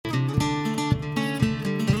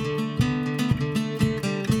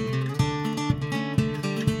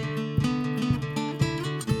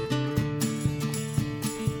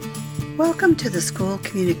Welcome to the School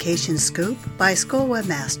Communication Scoop by School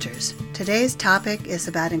Webmasters. Today's topic is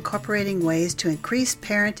about incorporating ways to increase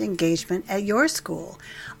parent engagement at your school.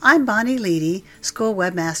 I'm Bonnie Leedy, School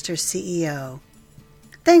Webmasters CEO.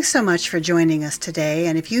 Thanks so much for joining us today,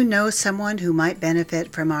 and if you know someone who might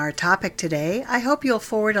benefit from our topic today, I hope you'll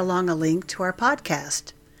forward along a link to our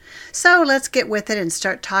podcast. So let's get with it and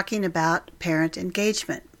start talking about parent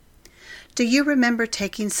engagement. Do you remember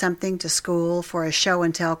taking something to school for a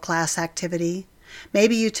show-and-tell class activity?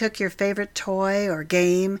 Maybe you took your favorite toy or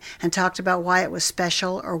game and talked about why it was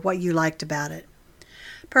special or what you liked about it.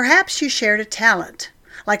 Perhaps you shared a talent,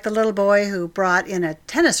 like the little boy who brought in a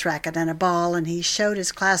tennis racket and a ball, and he showed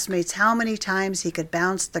his classmates how many times he could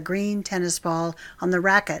bounce the green tennis ball on the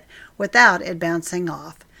racket without it bouncing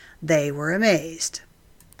off. They were amazed.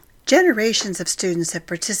 Generations of students have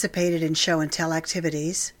participated in show-and-tell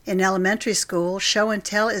activities. In elementary school,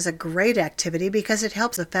 show-and-tell is a great activity because it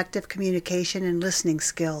helps effective communication and listening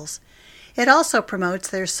skills. It also promotes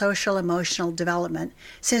their social-emotional development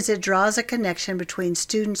since it draws a connection between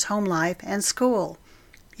students' home life and school.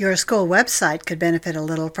 Your school website could benefit a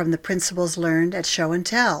little from the principles learned at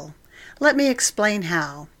show-and-tell. Let me explain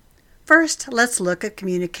how. First, let's look at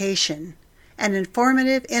communication. An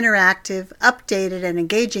informative, interactive, updated, and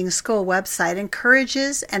engaging school website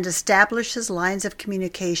encourages and establishes lines of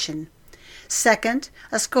communication. Second,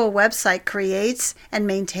 a school website creates and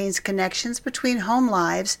maintains connections between home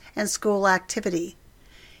lives and school activity.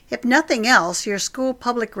 If nothing else, your school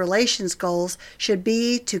public relations goals should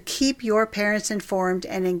be to keep your parents informed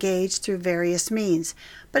and engaged through various means,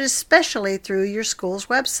 but especially through your school's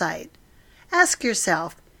website. Ask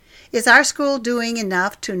yourself, is our school doing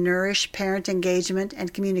enough to nourish parent engagement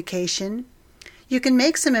and communication? You can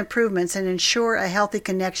make some improvements and ensure a healthy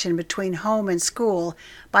connection between home and school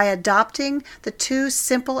by adopting the two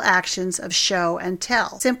simple actions of show and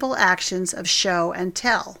tell.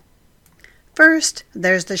 First,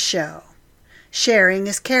 there's the show. Sharing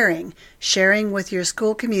is caring. Sharing with your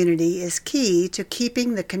school community is key to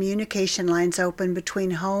keeping the communication lines open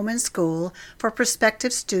between home and school for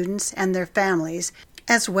prospective students and their families,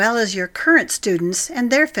 as well as your current students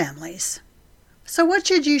and their families. So what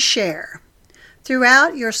should you share?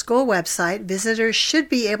 Throughout your school website, visitors should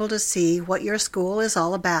be able to see what your school is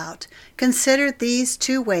all about. Consider these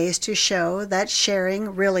two ways to show that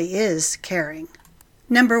sharing really is caring.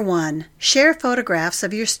 Number 1, share photographs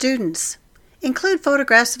of your students. Include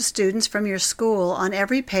photographs of students from your school on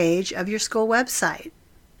every page of your school website.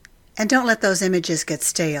 And don't let those images get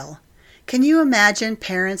stale. Can you imagine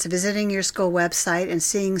parents visiting your school website and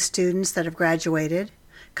seeing students that have graduated?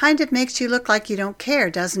 Kind of makes you look like you don't care,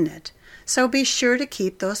 doesn't it? So be sure to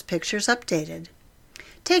keep those pictures updated.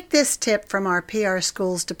 Take this tip from our PR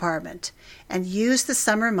Schools department and use the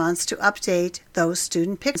summer months to update those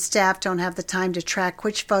student pictures. Staff don't have the time to track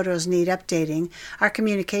which photos need updating. Our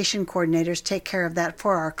communication coordinators take care of that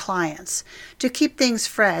for our clients. To keep things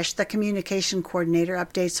fresh, the communication coordinator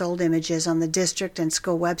updates old images on the district and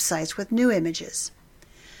school websites with new images.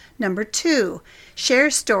 Number 2,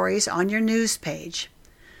 share stories on your news page.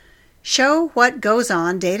 Show what goes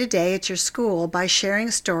on day to day at your school by sharing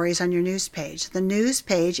stories on your news page. The news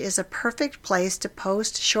page is a perfect place to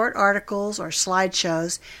post short articles or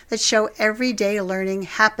slideshows that show everyday learning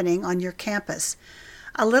happening on your campus.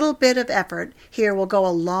 A little bit of effort here will go a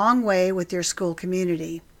long way with your school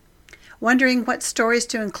community. Wondering what stories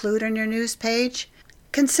to include on your news page?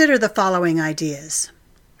 Consider the following ideas.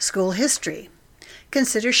 School history.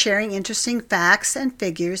 Consider sharing interesting facts and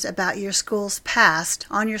figures about your school's past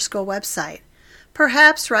on your school website.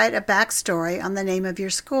 Perhaps write a backstory on the name of your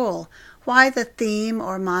school, why the theme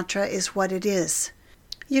or mantra is what it is.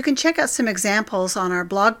 You can check out some examples on our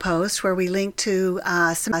blog post where we link to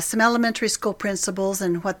some elementary school principals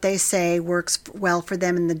and what they say works well for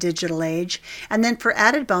them in the digital age. And then for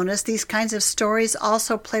added bonus, these kinds of stories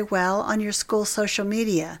also play well on your school social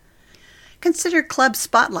media. Consider club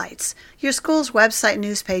spotlights. Your school's website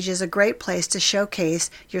news page is a great place to showcase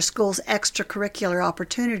your school's extracurricular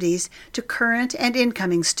opportunities to current and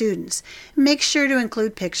incoming students. Make sure to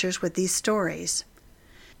include pictures with these stories.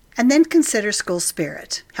 And then consider school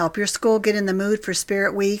spirit. Help your school get in the mood for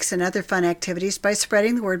spirit weeks and other fun activities by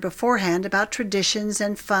spreading the word beforehand about traditions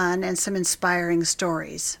and fun and some inspiring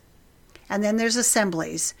stories. And then there's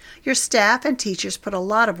assemblies. Your staff and teachers put a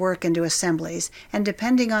lot of work into assemblies, and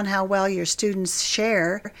depending on how well your students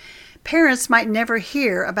share, parents might never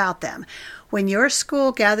hear about them. When your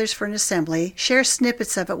school gathers for an assembly, share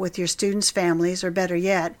snippets of it with your students' families, or better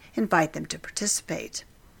yet, invite them to participate.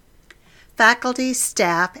 faculty,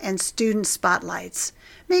 staff, and student spotlights.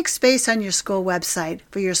 Make space on your school website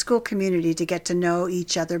for your school community to get to know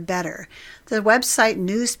each other better. The website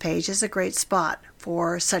news page is a great spot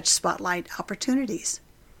for such spotlight opportunities.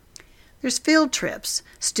 There's field trips.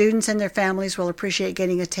 Students and their families will appreciate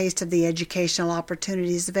getting a taste of the educational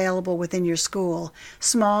opportunities available within your school.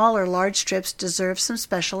 Small or large trips deserve some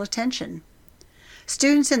special attention.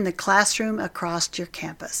 Students in the classroom across your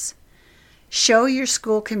campus. Show your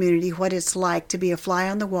school community what it's like to be a fly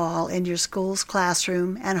on the wall in your school's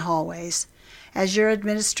classroom and hallways. As your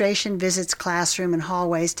administration visits classroom and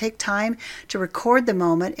hallways, take time to record the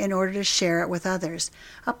moment in order to share it with others.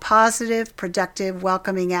 A positive, productive,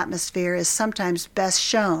 welcoming atmosphere is sometimes best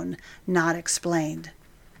shown, not explained.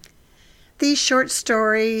 These short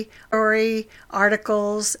story,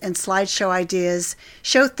 articles, and slideshow ideas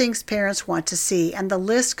show things parents want to see, and the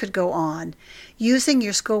list could go on. Using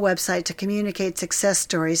your school website to communicate success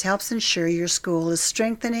stories helps ensure your school is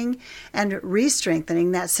strengthening and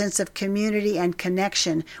re-strengthening that sense of community and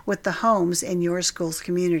connection with the homes in your school's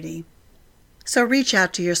community. So reach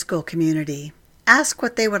out to your school community. Ask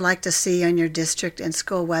what they would like to see on your district and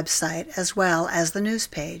school website as well as the news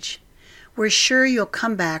page. We're sure you'll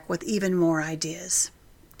come back with even more ideas.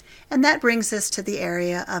 And that brings us to the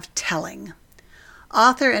area of telling.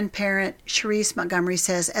 Author and parent Cherise Montgomery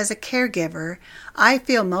says, as a caregiver, I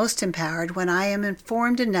feel most empowered when I am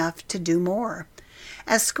informed enough to do more.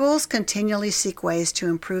 As schools continually seek ways to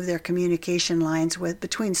improve their communication lines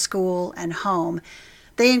between school and home,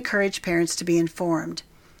 they encourage parents to be informed.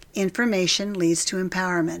 Information leads to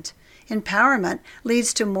empowerment. Empowerment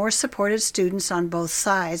leads to more supported students on both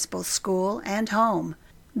sides, both school and home.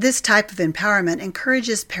 This type of empowerment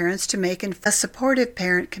encourages parents to make a supportive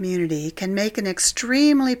parent community can make an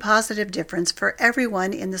extremely positive difference for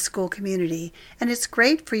everyone in the school community, and it's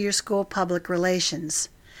great for your school public relations.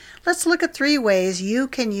 Let's look at 3 ways you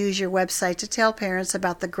can use your website to tell parents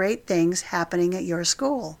about the great things happening at your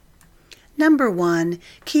school. Number 1,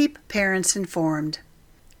 keep parents informed.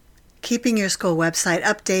 Keeping your school website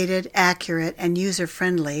updated, accurate, and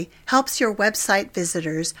user-friendly helps your website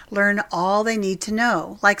visitors learn all they need to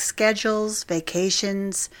know, like schedules,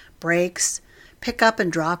 vacations, breaks, pick-up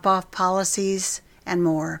and drop-off policies, and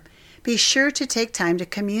more. Be sure to take time to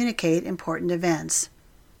communicate important events.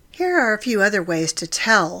 Here are a few other ways to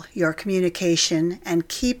tell your communication and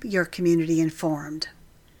keep your community informed.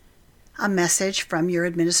 A message from your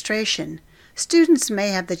administration. Students may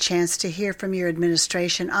have the chance to hear from your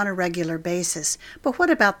administration on a regular basis, but what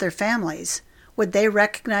about their families? Would they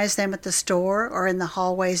recognize them at the store or in the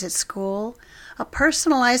hallways at school? A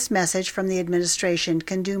personalized message from the administration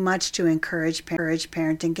can do much to encourage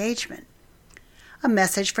parent engagement. A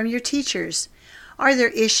message from your teachers. Are there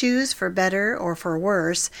issues, for better or for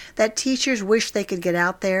worse, that teachers wish they could get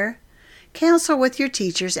out there? Counsel with your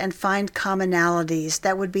teachers and find commonalities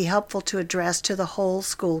that would be helpful to address to the whole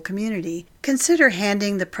school community. Consider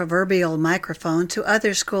handing the proverbial microphone to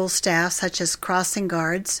other school staff such as crossing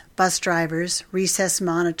guards, bus drivers, recess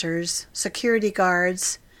monitors, security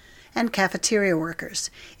guards, and cafeteria workers.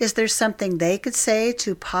 Is there something they could say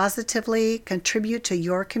to positively contribute to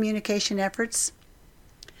your communication efforts?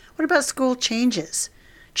 What about school changes?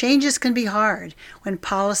 Changes can be hard. When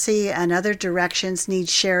policy and other directions need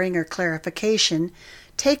sharing or clarification,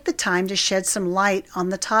 take the time to shed some light on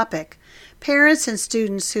the topic. Parents and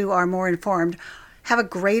students who are more informed have a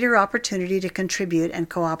greater opportunity to contribute and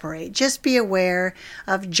cooperate. Just be aware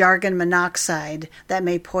of jargon monoxide that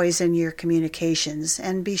may poison your communications,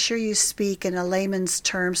 and be sure you speak in a layman's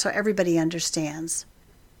term so everybody understands.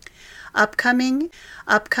 Upcoming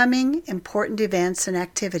important events and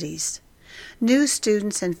activities. New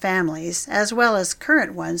students and families, as well as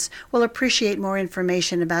current ones, will appreciate more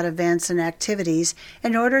information about events and activities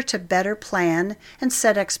in order to better plan and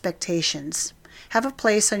set expectations. Have a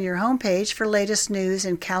place on your homepage for latest news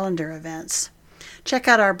and calendar events. Check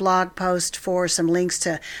out our blog post for some links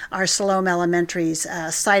to our Siloam Elementary's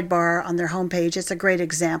sidebar on their homepage. It's a great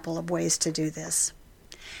example of ways to do this.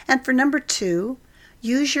 And for number 2,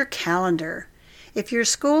 use your calendar. If your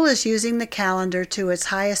school is using the calendar to its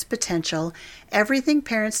highest potential, everything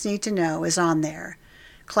parents need to know is on there.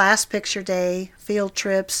 Class picture day, field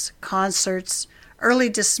trips, concerts, early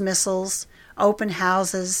dismissals, open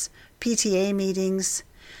houses, PTA meetings.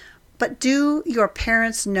 But do your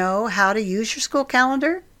parents know how to use your school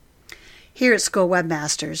calendar? Here at School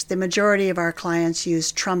Webmasters, the majority of our clients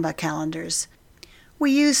use Trumba calendars.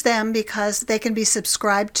 We use them because they can be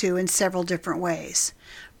subscribed to in several different ways.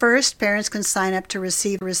 First, parents can sign up to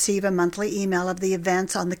receive a monthly email of the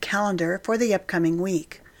events on the calendar for the upcoming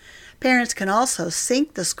week. Parents can also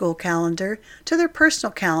sync the school calendar to their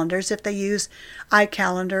personal calendars if they use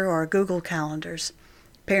iCalendar or Google Calendars.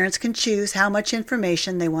 Parents can choose how much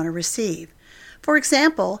information they want to receive. For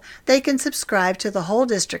example, they can subscribe to the whole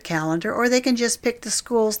district calendar, or they can just pick the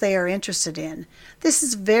schools they are interested in. This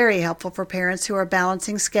is very helpful for parents who are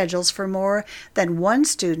balancing schedules for more than one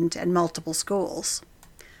student at multiple schools.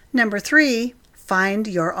 Number 3, find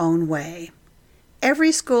your own way.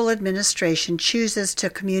 Every school administration chooses to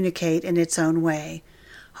communicate in its own way.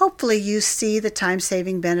 Hopefully you see the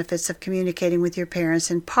time-saving benefits of communicating with your parents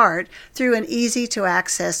in part through an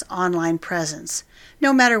easy-to-access online presence.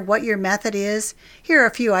 No matter what your method is, here are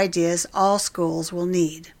a few ideas all schools will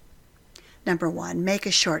need. Number 1, make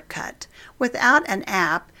a shortcut. Without an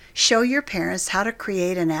app, show your parents how to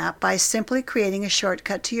create an app by simply creating a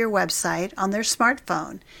shortcut to your website on their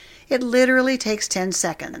smartphone. It literally takes 10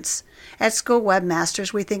 seconds. At School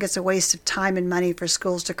Webmasters, we think it's a waste of time and money for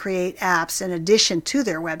schools to create apps in addition to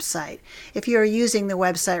their website. If you are using the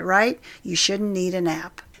website right, you shouldn't need an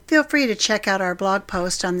app. Feel free to check out our blog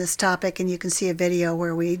post on this topic, and you can see a video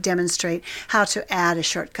where we demonstrate how to add a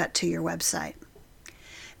shortcut to your website.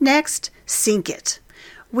 Next, sync it.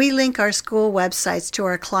 We link our school websites to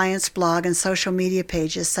our clients' blog and social media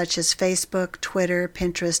pages such as Facebook, Twitter,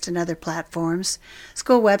 Pinterest, and other platforms.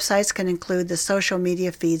 School websites can include the social media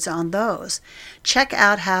feeds on those. Check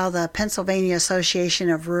out how the Pennsylvania Association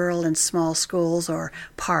of Rural and Small Schools, or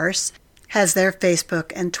PARS, has their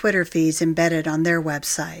Facebook and Twitter feeds embedded on their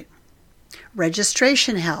website.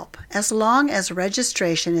 Registration help. As long as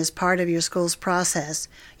registration is part of your school's process,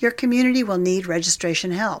 your community will need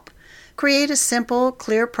registration help. Create a simple,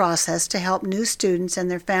 clear process to help new students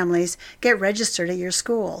and their families get registered at your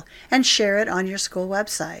school, and share it on your school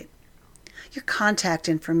website. Your contact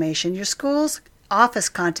information. Your school's office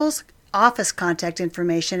contact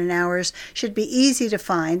information and hours should be easy to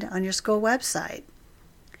find on your school website.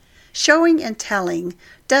 Showing and telling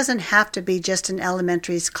doesn't have to be just an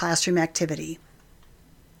elementary classroom activity.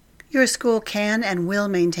 Your school can and will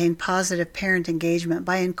maintain positive parent engagement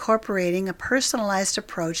by incorporating a personalized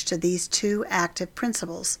approach to these 2 active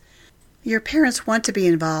principles. Your parents want to be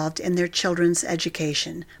involved in their children's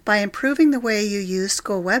education. By improving the way you use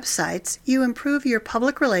school websites, you improve your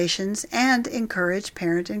public relations and encourage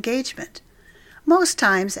parent engagement. Most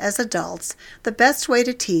times, as adults, the best way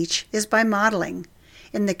to teach is by modeling.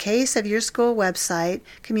 In the case of your school website,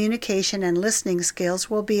 communication and listening skills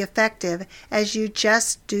will be effective as you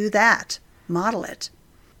just do that. Model it.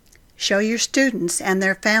 Show your students and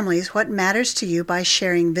their families what matters to you by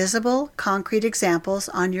sharing visible, concrete examples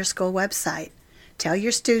on your school website. Tell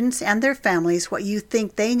your students and their families what you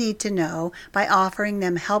think they need to know by offering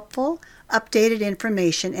them helpful, updated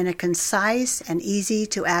information in a concise and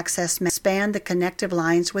easy-to-access manner. Span the connective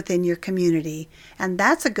lines within your community, and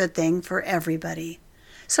that's a good thing for everybody.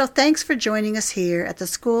 So thanks for joining us here at the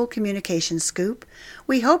School Communication Scoop.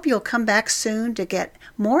 We hope you'll come back soon to get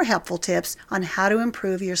more helpful tips on how to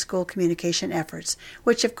improve your school communication efforts,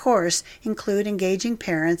 which of course include engaging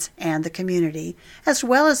parents and the community, as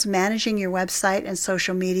well as managing your website and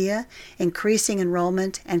social media, increasing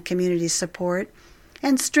enrollment and community support,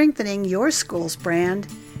 and strengthening your school's brand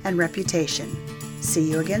and reputation. See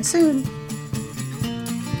you again soon.